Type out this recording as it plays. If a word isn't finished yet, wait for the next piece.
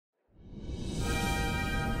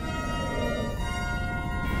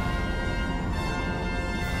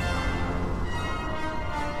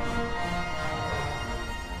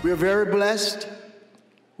We're very blessed,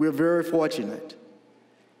 we're very fortunate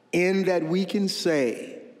in that we can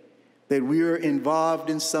say that we are involved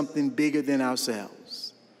in something bigger than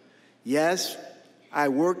ourselves. Yes, I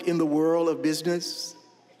work in the world of business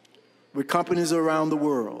with companies around the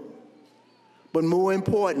world, but more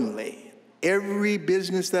importantly, every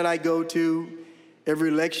business that I go to,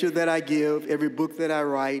 every lecture that I give, every book that I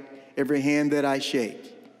write, every hand that I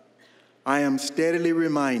shake, I am steadily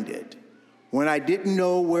reminded when I didn't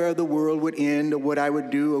know where the world would end or what I would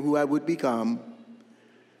do or who I would become,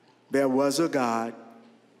 there was a God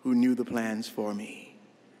who knew the plans for me.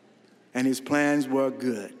 And his plans were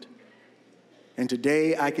good. And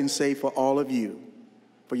today I can say for all of you,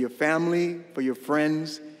 for your family, for your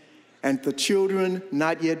friends, and the children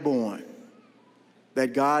not yet born,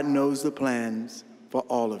 that God knows the plans for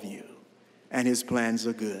all of you, and his plans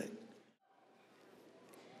are good.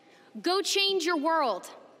 Go change your world.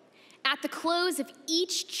 At the close of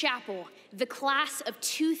each chapel, the class of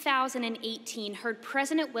 2018 heard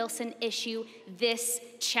President Wilson issue this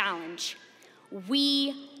challenge: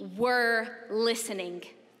 we were listening.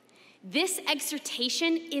 This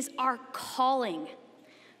exhortation is our calling.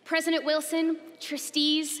 President Wilson,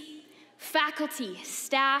 trustees, faculty,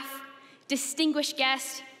 staff, distinguished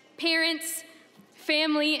guests, parents,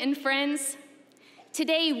 family, and friends,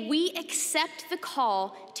 today we accept the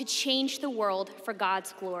call to change the world for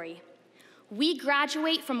God's glory. We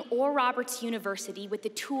graduate from Oral Roberts University with the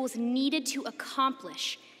tools needed to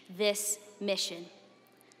accomplish this mission.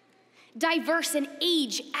 Diverse in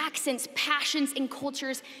age, accents, passions, and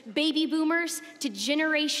cultures, baby boomers to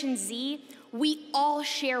Generation Z, we all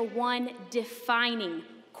share one defining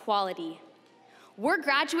quality. We're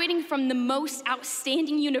graduating from the most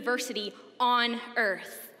outstanding university on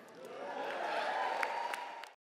earth.